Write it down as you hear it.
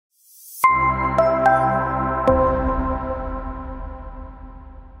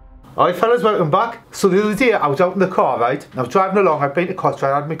Alright fellas, welcome back. So the other day I was out in the car, right? I was driving along, I'd been to Costa,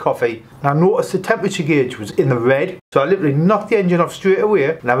 I had my coffee, and I noticed the temperature gauge was in the red. So I literally knocked the engine off straight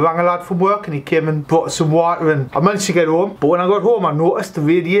away, and I rang a lad from work and he came and brought us some water, and I managed to get home. But when I got home I noticed the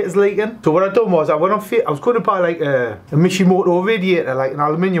radiator's leaking. So what I done was I went on I was going to buy like a Mishimoto radiator, like an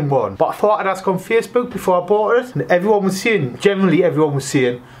aluminium one. But I thought I'd ask on Facebook before I bought it, and everyone was saying, generally everyone was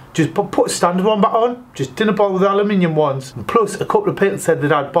saying, just put a standard one back on, just didn't bother with the aluminium ones. And plus a couple of people said that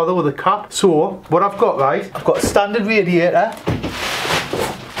I'd bother with the cap. So what I've got, right, I've got a standard radiator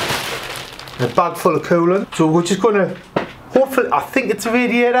and a bag full of coolant. So we're just gonna, hopefully, I think it's a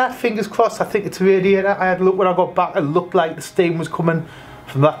radiator, fingers crossed I think it's a radiator. I had a look when I got back, it looked like the steam was coming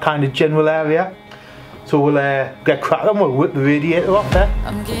from that kind of general area. So we'll get cracking, we'll whip the radiator off there.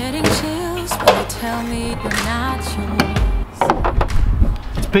 I'm getting chills when you tell me you're not yours.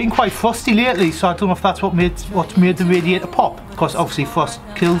 Been quite frosty lately, so I don't know if that's what's made the radiator pop, because obviously frost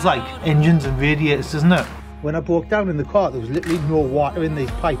kills like engines and radiators, doesn't it? When I broke down in the car there was literally no water in these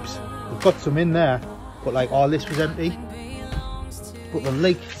pipes. We've got some in there, but like all this was empty. But the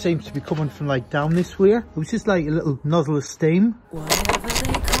leak seems to be coming from like down this way. It was just like a little nozzle of steam.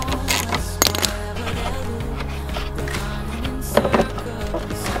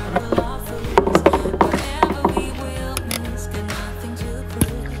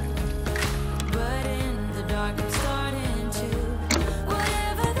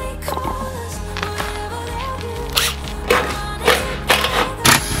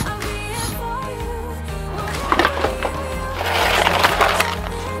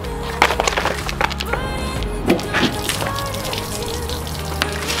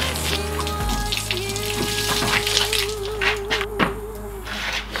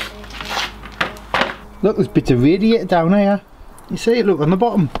 Look, there's bits of radiator down here. You see it, look, on the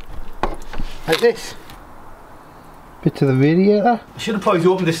bottom. Like this. Bit of the radiator. I should have probably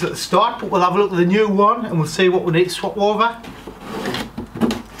opened this at the start, but we'll have a look at the new one and we'll see what we need to swap over.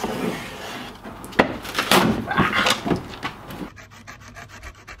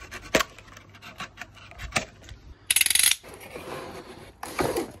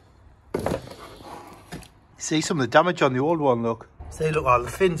 See some of the damage on the old one, look. See, look, all the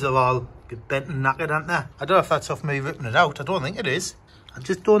fins are all bent and knackered, aren't they? I don't know if that's off me ripping it out. I don't think it is. I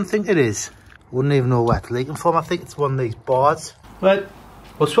just don't think it is. Wouldn't even know where it's leaking from. I think it's one of these bars. Well,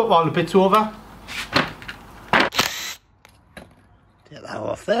 we'll swap all the bits over. Take that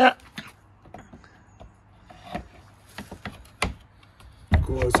off there.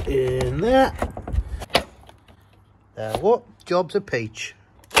 Goes in there. There, what? Job's a peach.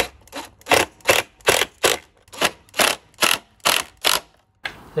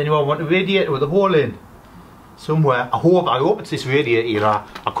 Anyone want a radiator with a hole in? Somewhere. I hope it's this radiator, you know.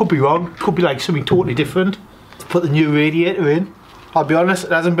 I could be wrong. Could be like something totally different. Let's put the new radiator in. I'll be honest,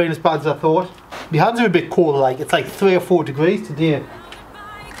 it hasn't been as bad as I thought. My hands are a bit cold, like it's like 3 or 4 degrees today.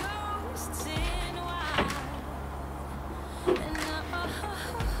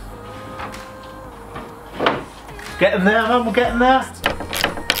 Getting there, man, we're getting there.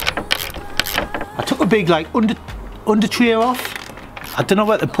 I took a big like under tray off. I don't know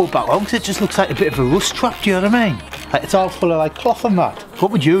where to put it back on because it just looks like a bit of a rust trap, do you know what I mean? Like it's all full of like cloth and that.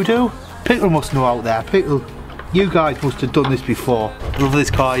 What would you do? People must know out there. People, you guys must have done this before. I love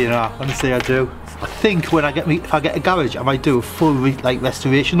this car, you know, honestly I do. I think when if I get a garage, I might do a full like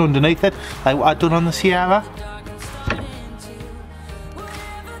restoration underneath it, like what I've done on the Sierra.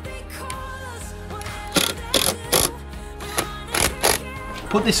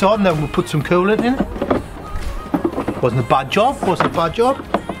 Put this on, then we'll put some coolant in it. Wasn't a bad job, wasn't a bad job.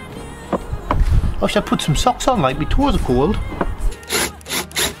 I should put some socks on, like my toes are cold.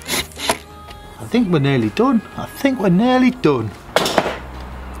 I think we're nearly done. I think we're nearly done.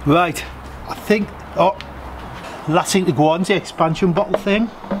 Right, I think, oh, last thing to go on is the expansion bottle thing.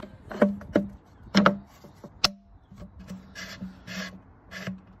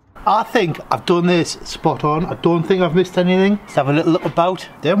 I think I've done this spot on. I don't think I've missed anything. Let's have a little look about.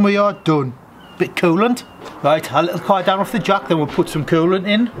 Then we are done. Bit coolant. Right, a little car down off the jack, then we'll put some coolant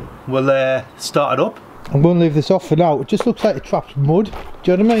in. We'll start it up. I'm going to leave this off for now. It just looks like it traps mud.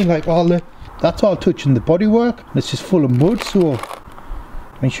 Do you know what I mean? Like that's all touching the bodywork. And it's just full of mud, so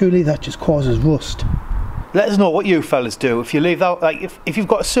I mean surely that just causes rust. Let us know what you fellas do. If you leave that, like if you've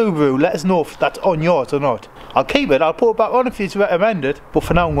got a Subaru, let us know if that's on yours or not. I'll keep it, I'll put it back on if you recommend it. But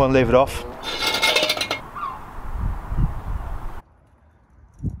for now I'm going to leave it off.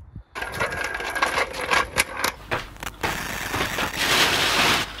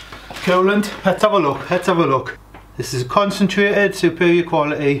 Coolant, let's have a look, let's have a look. This is a concentrated, superior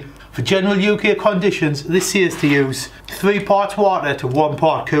quality For general UK conditions, this says to use 3 parts water to 1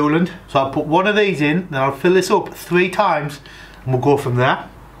 part coolant. So I'll put one of these in, then I'll fill this up 3 times, and we'll go from there.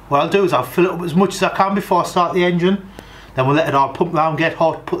 What I'll do is I'll fill it up as much as I can before I start the engine. Then we'll let it all pump round, get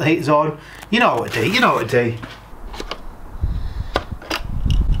hot, put the heaters on. You know what to do, you know what to do.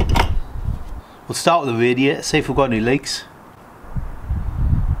 We'll start with the radiator, see if we've got any leaks.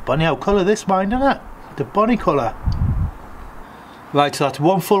 Bonny out colour this, mind, isn't it? The bonny colour. Right, so that's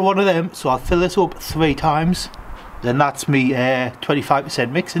 1 full one of them, so I'll fill this up 3 times. Then that's me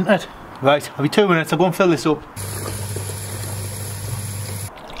 25% mix, isn't it? Right, I'll be 2 minutes, I'll go and fill this up.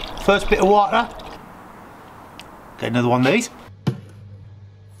 First bit of water. Get another one of these.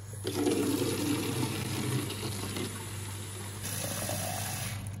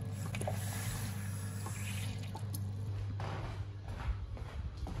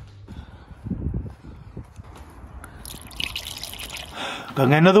 Go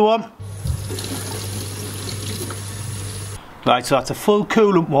and get another one. Right, so that's a full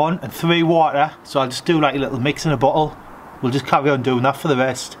coolant one and 3 water. So I'll just do like a little mix in a bottle. We'll just carry on doing that for the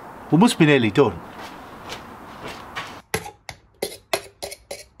rest. We must be nearly done.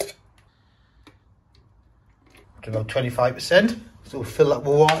 About 25%. So we'll fill that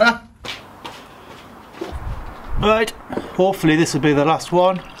with water. Right, hopefully this will be the last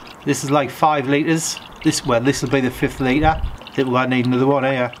one. This is like 5 litres. This will be the 5th litre. I think we're going to need another one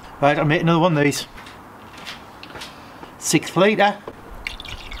here. Right, I'll make another one of these. 6th litre.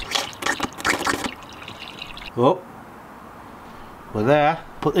 Oh, we're there.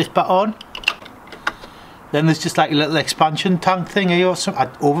 Put this back on. Then there's just like a little expansion tank thing here, or some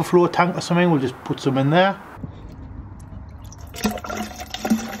overflow tank or something. We'll just put some in there.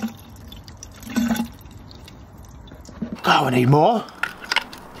 Oh, we need more.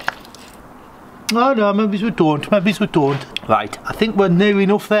 Oh no, maybe we don't, maybe we don't. Right, I think we're near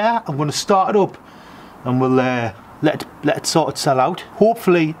enough there. I'm going to start it up and we'll let it sort of sell out.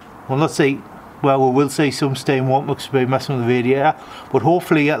 Hopefully, well, let's see, well, we will see some steam, won't we, because we'll be messing with the radiator, but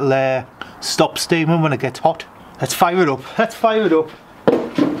hopefully it'll stop steaming when it gets hot. Let's fire it up, let's fire it up.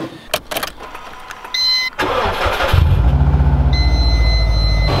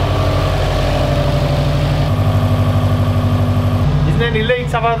 Isn't any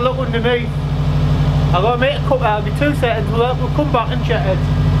leaks? I've had a look underneath. I've got to make a cut out, it'll be 2 seconds, we'll come back and check it.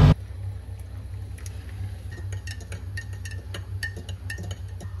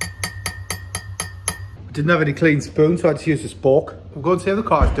 I didn't have any clean spoons, so I just used a spork. We'll go and see how the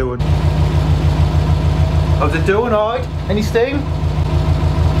car's doing. How's it doing, alright? Any steam?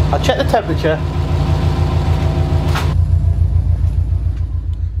 I'll check the temperature.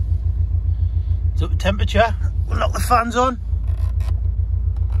 So the temperature, we'll knock the fans on.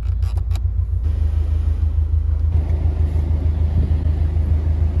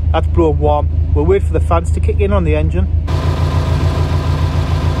 That's blowing warm. We'll wait for the fans to kick in on the engine.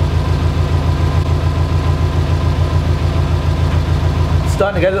 It's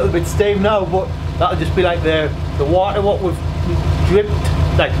starting to get a little bit steam now, but that'll just be like the water what we've dripped,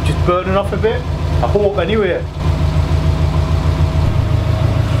 like just burning off a bit. I hope anyway.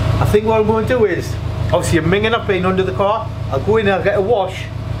 I think what I'm going to do is, obviously I'm minging up being under the car. I'll go in and I'll get a wash.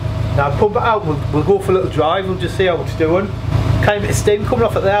 Now I'll pump it out, we'll go for a little drive, we'll just see how it's doing. Kind of bit of steam coming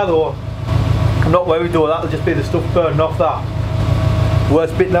off it there though. I'm not worried though, that'll just be the stuff burning off that.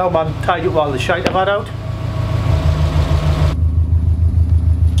 Worst bit now, man, tied up all the shite I've had out.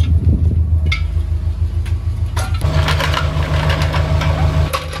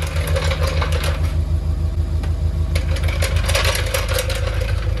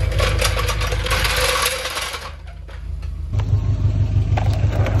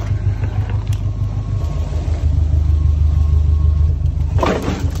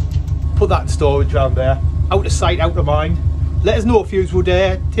 Put that in storage around there, out of sight, out of mind. Let us know if you would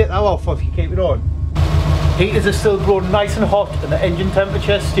take that off or if you keep it on. Heaters are still blowing nice and hot and the engine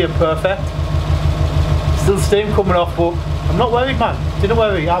temperature is staying perfect. Still steam coming off, but I'm not worried, man. Don't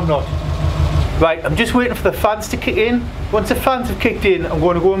worry, I'm not. Right, I'm just waiting for the fans to kick in. Once the fans have kicked in, I'm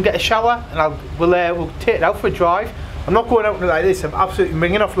going to go and get a shower and we'll take it out for a drive. I'm not going out like this, I'm absolutely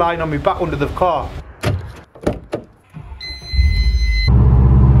minging offline on my back under the car.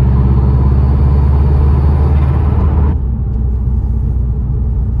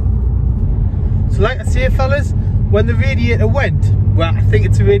 Like I say, fellas, when the radiator went, well, I think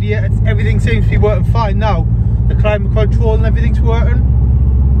it's a radiator, everything seems to be working fine now. The climate control and everything's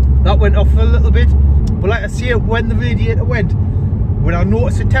working. That went off for a little bit, but like I say, when the radiator went, when I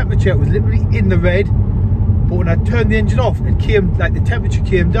noticed the temperature, it was literally in the red, but when I turned the engine off, it came, like the temperature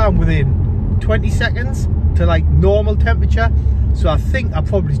came down within 20 seconds to like normal temperature. So I think I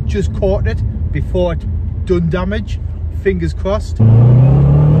probably just caught it before it done damage. Fingers crossed. Still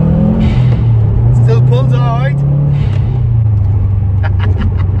pulls alright.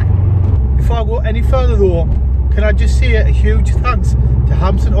 Before I go any further though, can I just say a huge thanks to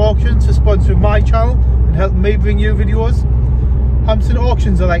Hampson Auctions for sponsoring my channel and helping me bring you videos. Hampson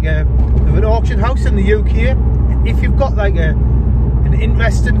Auctions are like an auction house in the UK. If you've got like an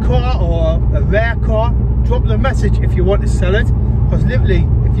interesting car or a rare car, drop them a message if you want to sell it, because literally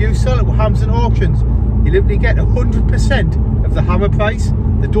if you sell it with Hampson Auctions, you literally get 100% of the hammer price.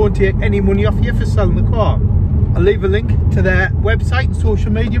 They don't take any money off you for selling the car. I'll leave a link to their website and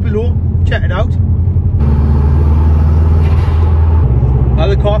social media below. Check it out. Now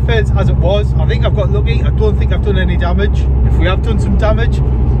the car fails as it was. I think I've got lucky. I don't think I've done any damage. If we have done some damage,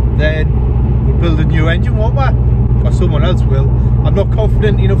 then we'll build a new engine, won't we? Or someone else will. I'm not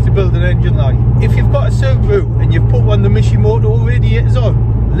confident enough to build an engine like. If you've got a Subaru and you've put one of the Mishimoto radiators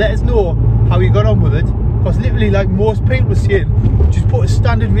on, let us know how you got on with it. Because literally, like most people were saying, just put a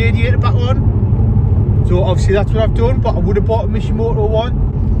standard radiator back on. So obviously that's what I've done, but I would have bought a Mishimoto one.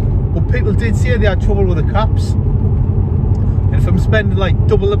 But people did say they had trouble with the caps. And if I'm spending like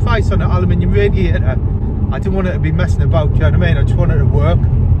double the price on an aluminium radiator, I didn't want it to be messing about, do you know what I mean? I just wanted it to work.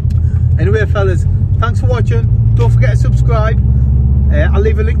 Anyway fellas, thanks for watching. Don't forget to subscribe. I'll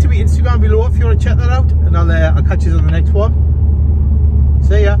leave a link to my Instagram below if you want to check that out. And I'll catch you on the next one.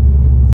 See ya.